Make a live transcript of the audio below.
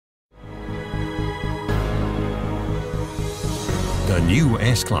The new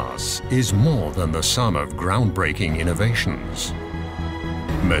S-Class is more than the sum of groundbreaking innovations.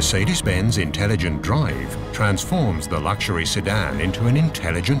 Mercedes-Benz Intelligent Drive transforms the luxury sedan into an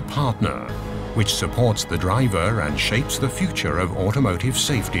intelligent partner, which supports the driver and shapes the future of automotive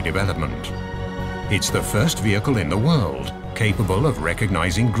safety development. It's the first vehicle in the world capable of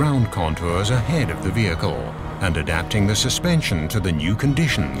recognizing ground contours ahead of the vehicle and adapting the suspension to the new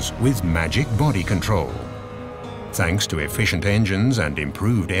conditions with magic body control. Thanks to efficient engines and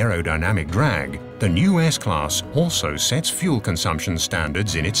improved aerodynamic drag, the new S-Class also sets fuel consumption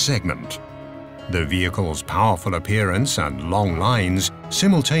standards in its segment. The vehicle's powerful appearance and long lines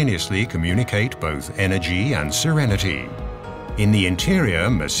simultaneously communicate both energy and serenity. In the interior,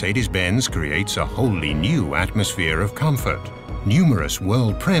 Mercedes-Benz creates a wholly new atmosphere of comfort. Numerous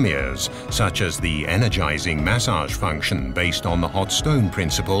world premieres, such as the energizing massage function based on the hot stone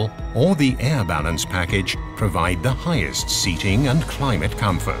principle or the air balance package, provide the highest seating and climate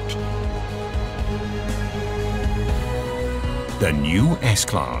comfort. The new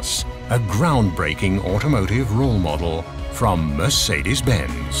S-Class, a groundbreaking automotive role model from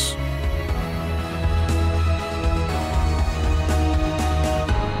Mercedes-Benz.